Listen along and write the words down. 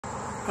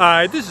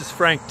Hi, this is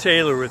Frank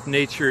Taylor with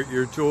Nature at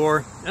Your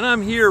Door, and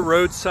I'm here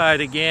roadside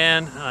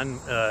again on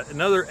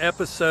another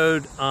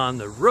episode on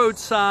the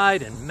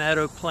roadside and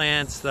meadow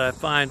plants that I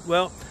find,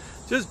 well,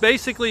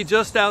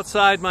 just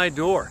outside my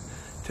door.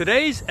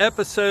 Today's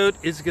episode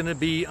is going to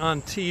be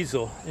on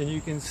Teasel, and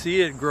you can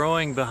see it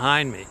growing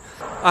behind me.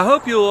 I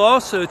hope you'll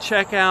also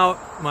check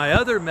out my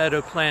other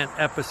meadow plant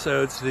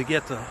episodes to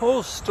get the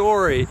whole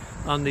story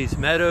on these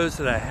meadows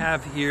that I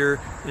have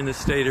here in the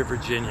state of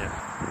Virginia.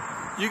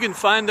 You can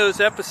find those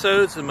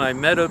episodes in my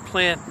meadow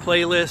plant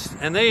playlist,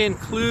 and they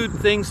include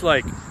things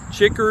like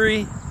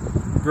chicory,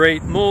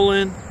 great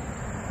mullein,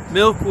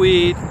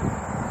 milkweed,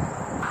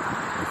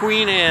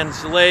 Queen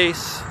Anne's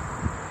lace,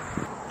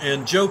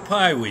 and Joe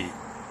Pye weed.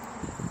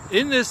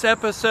 In this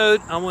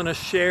episode, I want to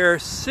share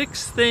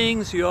 6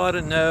 things you ought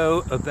to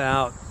know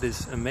about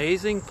this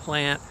amazing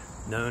plant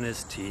known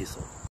as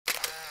Teasel.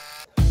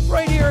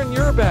 Right here in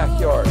your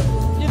backyard,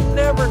 you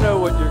never know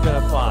what you're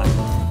going to find.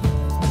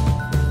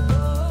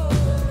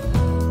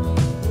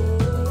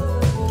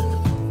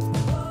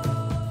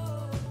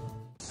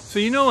 So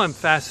you know I'm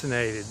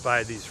fascinated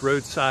by these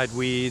roadside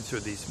weeds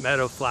or these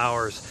meadow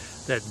flowers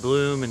that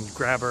bloom and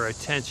grab our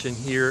attention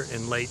here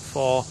in late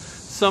fall.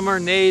 Some are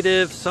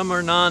native, some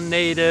are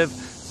non-native,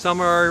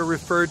 some are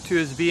referred to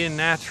as being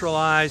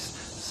naturalized,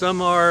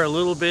 some are a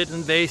little bit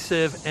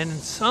invasive, and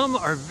some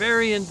are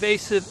very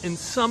invasive in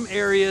some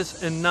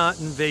areas and not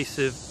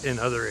invasive in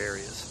other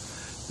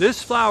areas.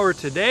 This flower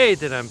today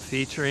that I'm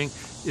featuring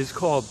is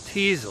called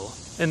Teasel,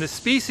 and the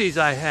species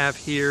I have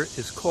here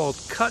is called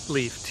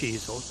cutleaf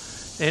teasel.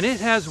 And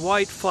it has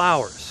white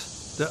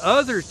flowers. The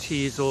other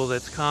teasel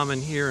that's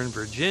common here in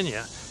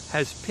Virginia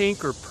has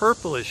pink or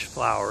purplish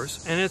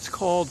flowers, and it's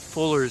called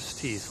fuller's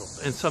teasel,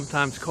 and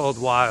sometimes called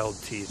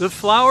wild teasel. The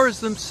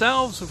flowers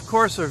themselves, of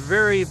course, are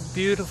very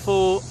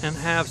beautiful and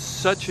have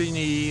such a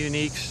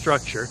unique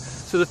structure.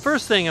 So the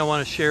first thing I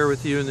want to share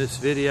with you in this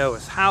video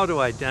is how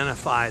to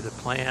identify the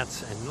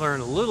plants and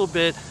learn a little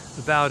bit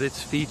about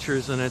its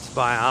features and its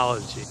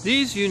biology.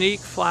 These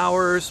unique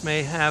flowers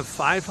may have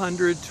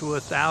 500 to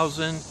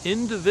 1,000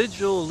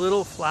 individual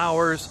little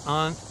flowers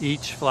on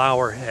each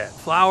flower head.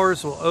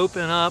 Flowers will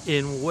open up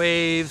in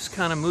waves,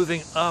 kind of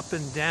moving up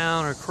and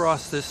down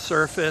across this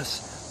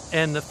surface,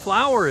 and the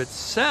flower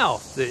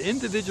itself, the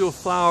individual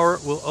flower,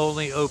 will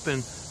only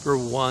open for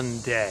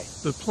one day.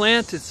 The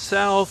plant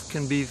itself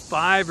can be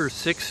 5 or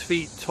 6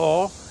 feet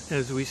tall.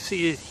 As we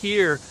see it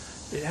here,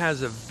 it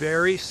has a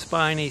very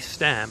spiny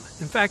stem.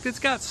 In fact, it's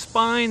got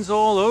spines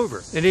all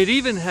over, and it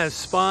even has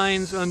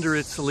spines under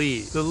its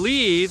leaves. The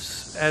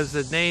leaves, as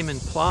the name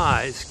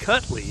implies,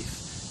 cut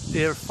leaf,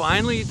 they are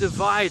finely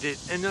divided,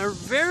 and they're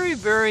very,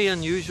 very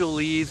unusual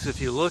leaves if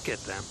you look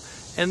at them.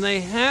 And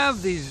they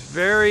have these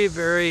very,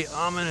 very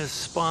ominous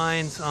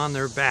spines on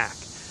their back.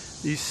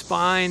 These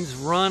spines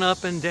run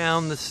up and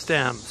down the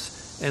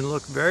stems and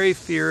look very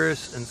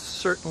fierce and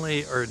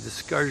certainly are a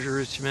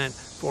discouragement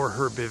for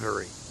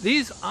herbivory.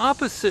 These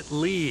opposite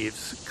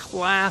leaves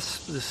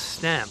clasp the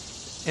stem,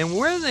 and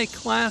where they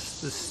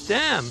clasp the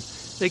stem,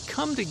 they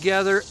come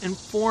together and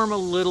form a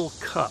little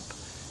cup.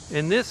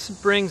 And this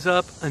brings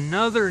up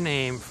another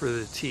name for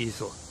the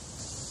teasel.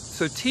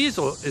 So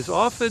teasel is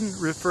often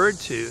referred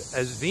to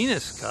as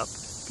Venus cup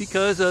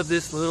because of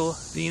this little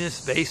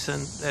Venus Basin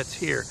that's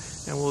here,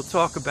 and we'll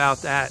talk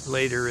about that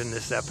later in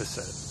this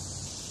episode.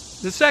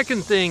 The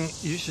second thing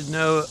you should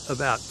know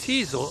about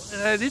teasel is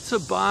that it's a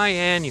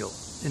biannual.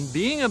 And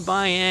being a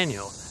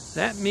biannual,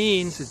 that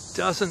means it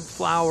doesn't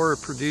flower or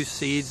produce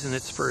seeds in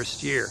its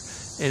first year.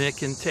 And it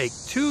can take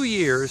 2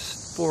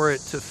 years for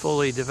it to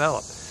fully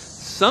develop.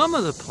 Some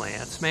of the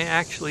plants may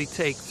actually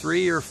take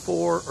 3 or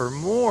 4 or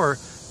more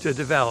to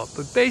develop,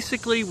 but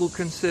basically we'll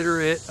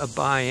consider it a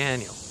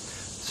biannual.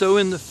 So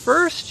in the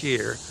first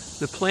year,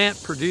 the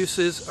plant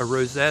produces a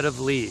rosette of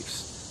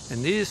leaves.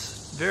 And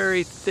these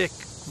very thick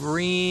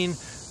green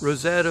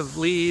rosette of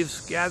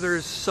leaves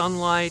gathers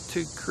sunlight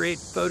to create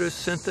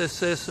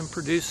photosynthesis and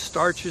produce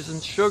starches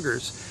and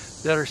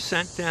sugars that are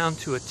sent down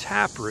to a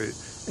taproot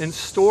and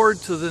stored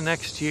to the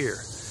next year.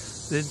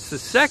 Then the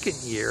second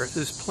year,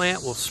 this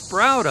plant will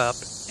sprout up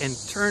and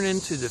turn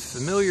into the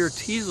familiar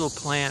teasel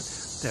plant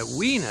that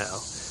we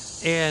know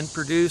and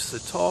produce the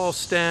tall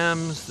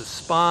stems, the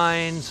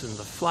spines, and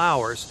the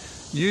flowers.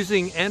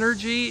 Using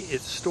energy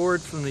it's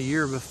stored from the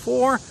year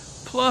before,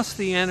 plus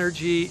the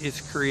energy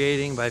it's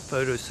creating by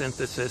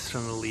photosynthesis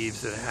from the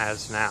leaves that it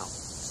has now.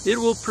 It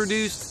will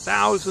produce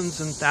thousands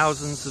and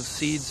thousands of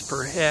seeds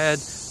per head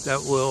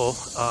that will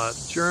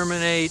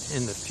germinate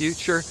in the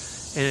future,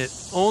 and it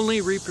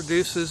only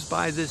reproduces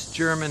by this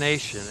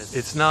germination.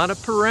 It's not a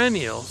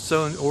perennial,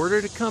 so in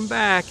order to come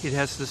back, it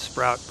has to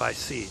sprout by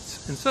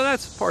seeds. And so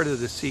that's part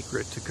of the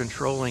secret to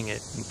controlling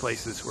it in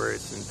places where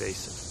it's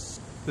invasive.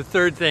 The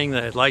third thing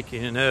that I'd like you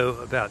to know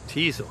about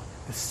teasel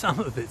is some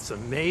of its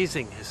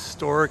amazing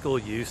historical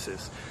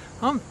uses.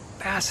 I'm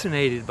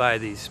fascinated by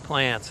these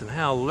plants and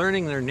how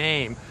learning their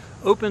name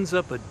opens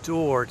up a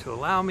door to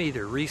allow me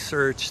to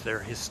research their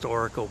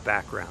historical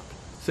background.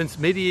 Since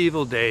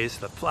medieval days,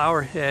 the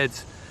flower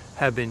heads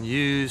have been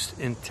used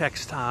in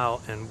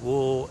textile and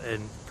wool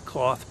and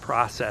cloth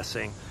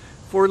processing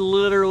for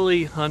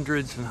literally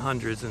hundreds and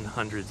hundreds and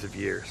hundreds of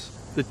years.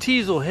 The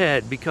teasel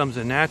head becomes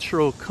a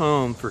natural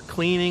comb for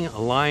cleaning,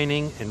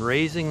 aligning, and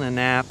raising the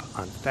nap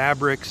on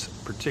fabrics,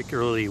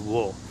 particularly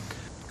wool.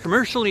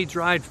 Commercially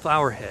dried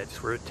flower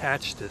heads were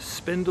attached to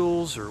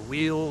spindles or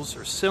wheels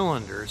or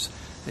cylinders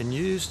and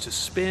used to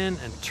spin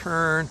and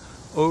turn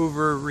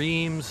over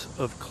reams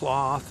of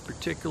cloth,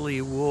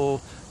 particularly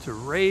wool, to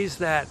raise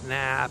that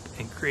nap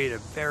and create a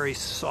very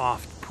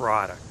soft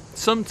product.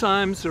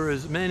 Sometimes there are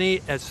as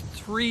many as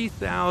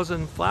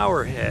 3,000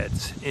 flower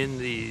heads in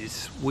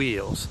these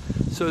wheels,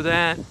 so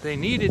that they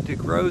needed to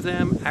grow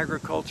them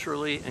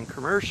agriculturally and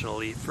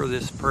commercially for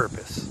this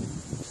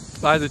purpose.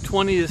 By the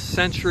 20th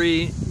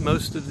century,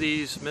 most of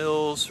these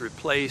mills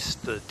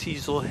replaced the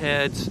teasel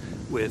heads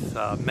with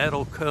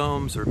metal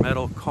combs or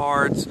metal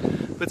cards.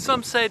 But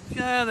some said,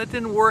 yeah, that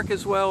didn't work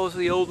as well as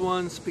the old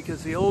ones,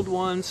 because the old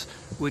ones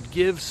would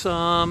give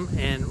some,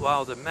 and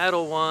while the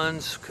metal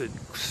ones could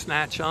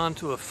snatch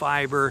onto a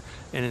fiber,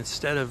 and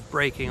instead of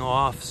breaking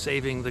off,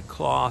 saving the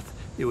cloth,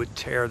 it would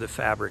tear the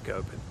fabric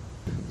open.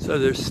 So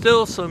there's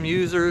still some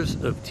users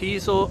of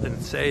teasel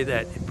and say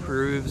that it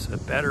proves a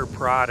better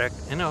product,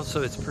 and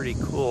also it's pretty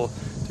cool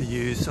to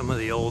use some of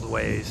the old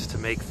ways to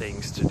make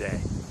things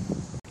today.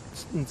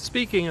 And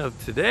speaking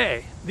of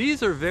today,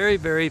 these are very,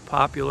 very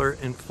popular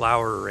in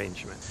flower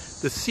arrangement.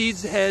 The seed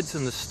heads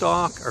and the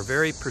stalk are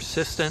very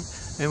persistent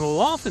and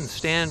will often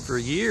stand for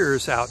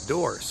years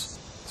outdoors.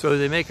 So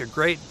they make a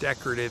great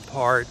decorative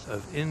part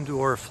of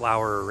indoor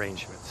flower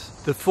arrangements.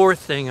 The fourth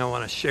thing I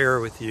want to share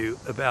with you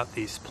about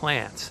these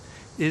plants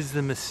is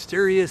the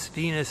mysterious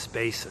Venus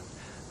Basin.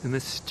 The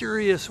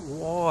mysterious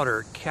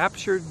water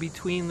captured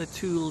between the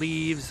two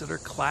leaves that are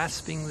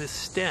clasping the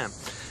stem.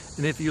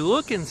 And if you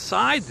look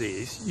inside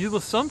these, you will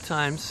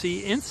sometimes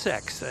see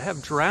insects that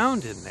have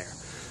drowned in there.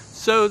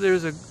 So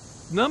there's a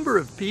number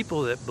of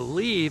people that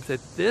believe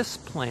that this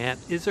plant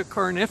is a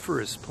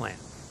carnivorous plant,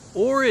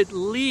 or at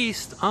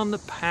least on the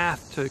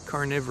path to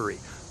carnivory,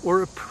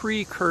 or a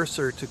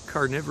precursor to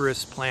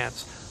carnivorous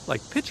plants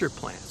like pitcher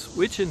plants,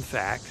 which in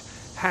fact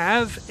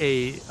have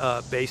a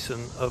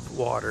basin of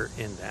water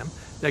in them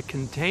that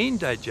contain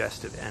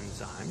digestive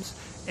enzymes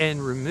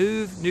and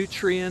remove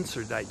nutrients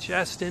or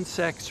digest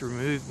insects,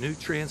 remove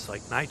nutrients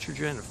like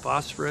nitrogen and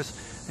phosphorus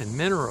and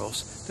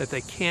minerals that they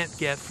can't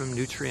get from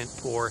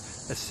nutrient-poor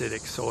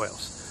acidic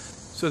soils.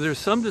 So there's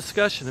some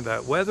discussion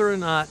about whether or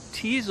not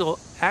teasel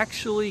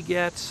actually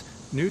gets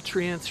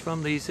nutrients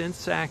from these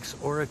insects,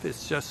 or if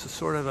it's just a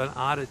sort of an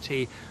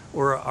oddity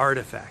or an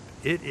artifact.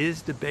 It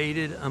is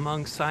debated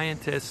among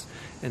scientists,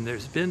 and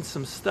there's been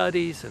some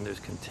studies and there's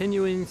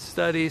continuing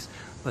studies,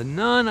 but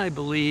none, I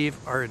believe,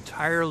 are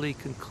entirely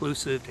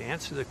conclusive to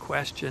answer the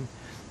question,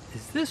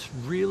 is this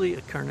really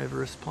a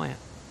carnivorous plant?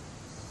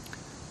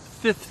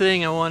 The fifth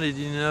thing I wanted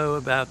you to know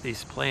about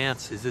these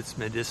plants is its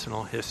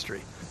medicinal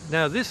history.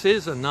 Now, this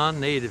is a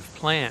non-native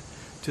plant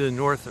to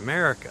North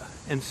America,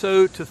 and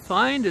so to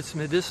find its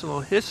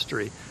medicinal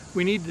history,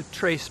 we need to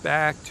trace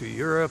back to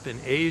Europe and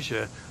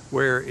Asia,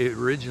 where it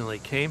originally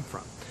came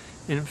from.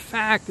 In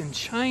fact, in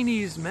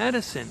Chinese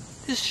medicine,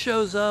 this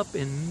shows up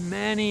in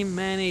many,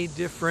 many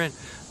different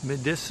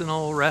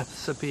medicinal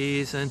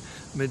recipes and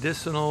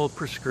medicinal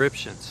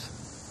prescriptions.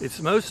 It's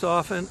most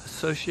often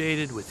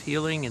associated with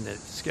healing in the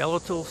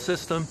skeletal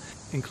system,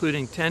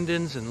 including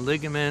tendons and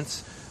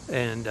ligaments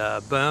and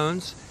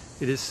bones.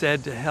 It is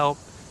said to help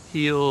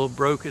heal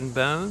broken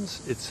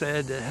bones. It's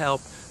said to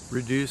help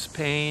reduce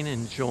pain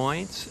in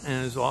joints,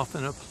 and is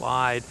often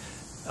applied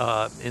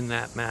in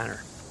that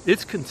manner.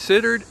 It's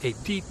considered a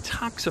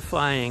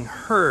detoxifying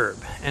herb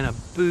and a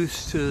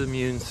boost to the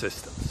immune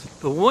systems.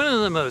 But one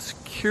of the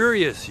most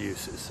curious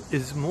uses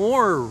is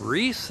more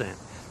recent,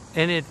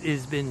 and it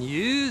has been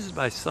used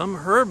by some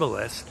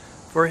herbalists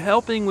for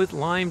helping with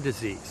Lyme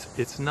disease.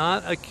 It's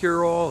not a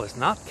cure-all, it's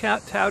not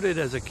touted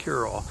as a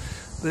cure-all,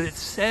 but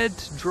it's said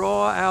to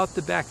draw out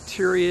the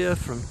bacteria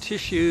from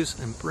tissues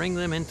and bring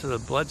them into the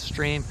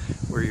bloodstream,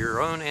 where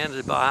your own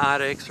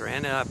antibiotics or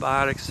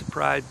antibiotics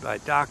supplied by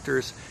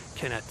doctors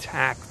can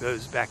attack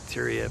those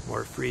bacteria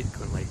more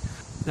frequently.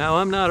 Now,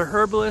 I'm not a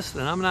herbalist,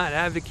 and I'm not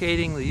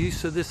advocating the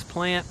use of this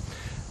plant.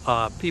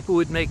 People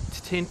would make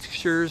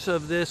tinctures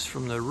of this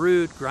from the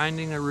root,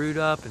 grinding the root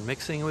up and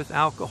mixing it with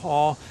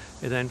alcohol,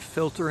 and then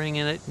filtering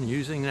in it and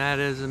using that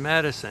as a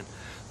medicine.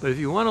 But if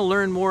you want to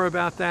learn more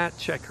about that,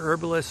 check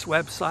herbalists'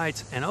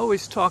 websites, and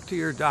always talk to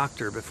your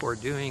doctor before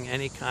doing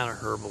any kind of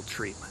herbal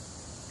treatment.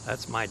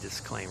 That's my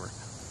disclaimer.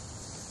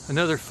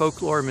 Another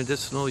folklore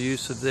medicinal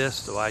use of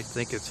this, though I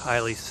think it's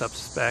highly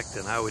suspect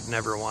and I would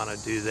never want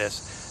to do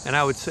this, and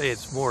I would say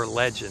it's more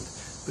legend,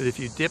 but if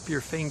you dip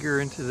your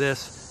finger into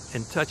this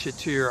and touch it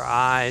to your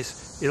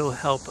eyes, it'll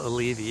help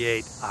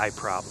alleviate eye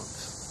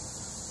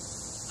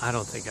problems. I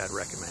don't think I'd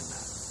recommend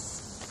that.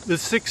 The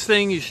sixth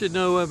thing you should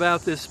know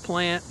about this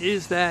plant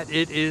is that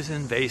it is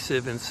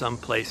invasive in some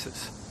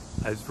places.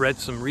 I've read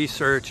some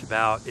research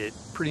about it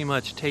pretty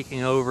much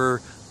taking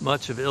over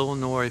much of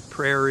Illinois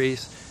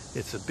prairies,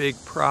 It's a big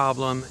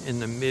problem in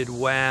the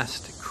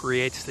Midwest. It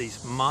creates these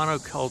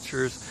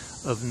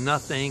monocultures of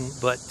nothing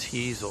but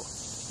teasel.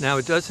 Now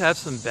it does have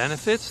some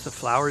benefits. The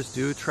flowers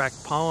do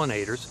attract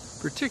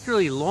pollinators,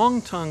 particularly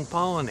long-tongued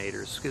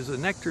pollinators, because the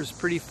nectar is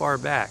pretty far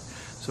back.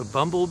 So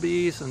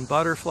bumblebees and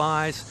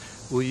butterflies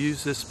will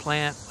use this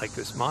plant, like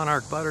this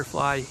monarch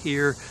butterfly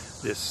here,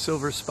 this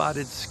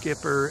silver-spotted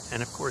skipper,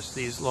 and of course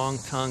these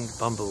long-tongued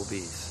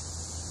bumblebees.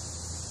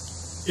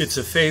 It's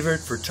a favorite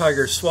for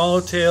tiger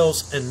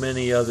swallowtails and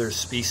many other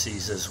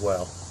species as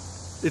well.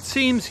 It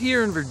seems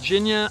here in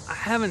Virginia, I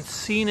haven't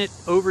seen it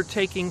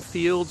overtaking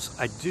fields.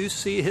 I do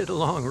see it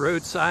along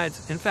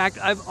roadsides. In fact,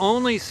 I've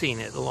only seen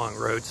it along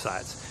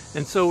roadsides.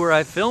 And so where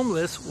I filmed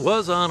this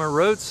was on a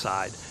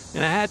roadside,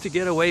 and I had to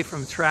get away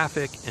from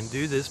traffic and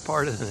do this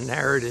part of the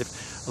narrative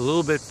a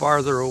little bit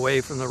farther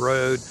away from the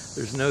road.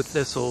 There's no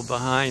thistle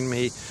behind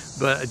me,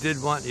 but I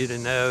did want you to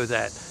know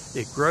that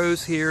it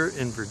grows here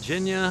in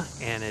Virginia,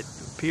 and it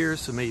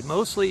appears to be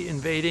mostly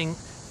invading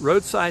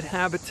roadside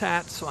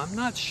habitat, so I'm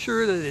not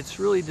sure that it's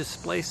really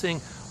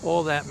displacing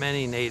all that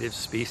many native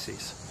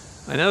species.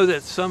 I know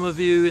that some of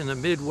you in the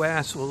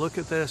Midwest will look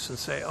at this and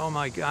say, oh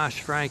my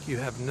gosh, Frank, you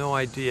have no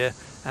idea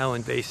how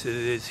invasive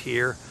it is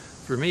here.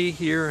 For me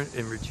here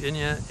in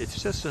Virginia,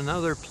 it's just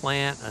another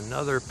plant,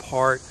 another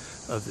part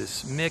of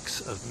this mix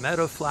of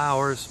meadow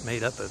flowers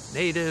made up of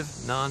native,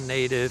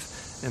 non-native,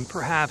 and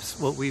perhaps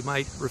what we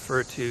might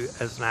refer to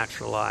as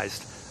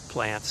naturalized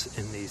plants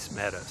in these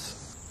meadows.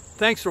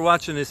 Thanks for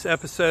watching this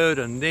episode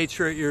of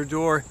Nature at Your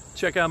Door.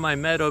 Check out my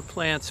Meadow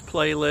Plants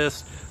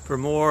playlist for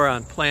more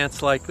on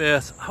plants like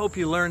this. I hope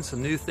you learned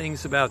some new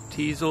things about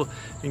teasel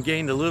and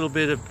gained a little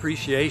bit of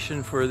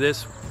appreciation for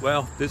this,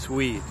 well, this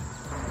weed.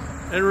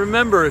 And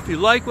remember, if you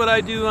like what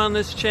I do on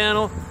this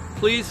channel,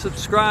 please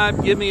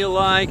subscribe, give me a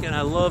like, and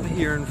I love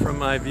hearing from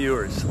my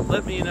viewers.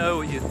 Let me know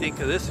what you think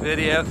of this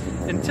video,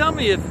 and tell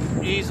me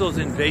if easel's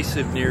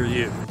invasive near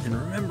you. And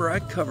remember, I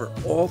cover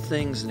all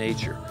things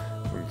nature,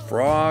 from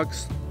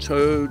frogs,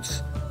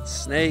 toads,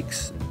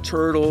 snakes,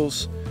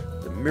 turtles,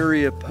 the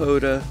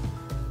myriapoda,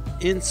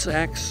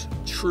 insects,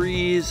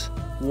 trees,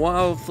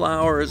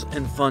 wildflowers,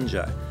 and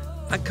fungi.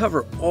 I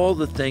cover all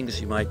the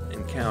things you might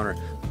encounter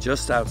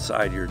just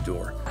outside your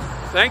door.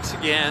 Thanks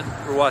again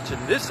for watching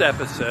this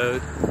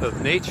episode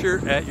of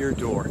Nature at Your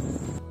Door.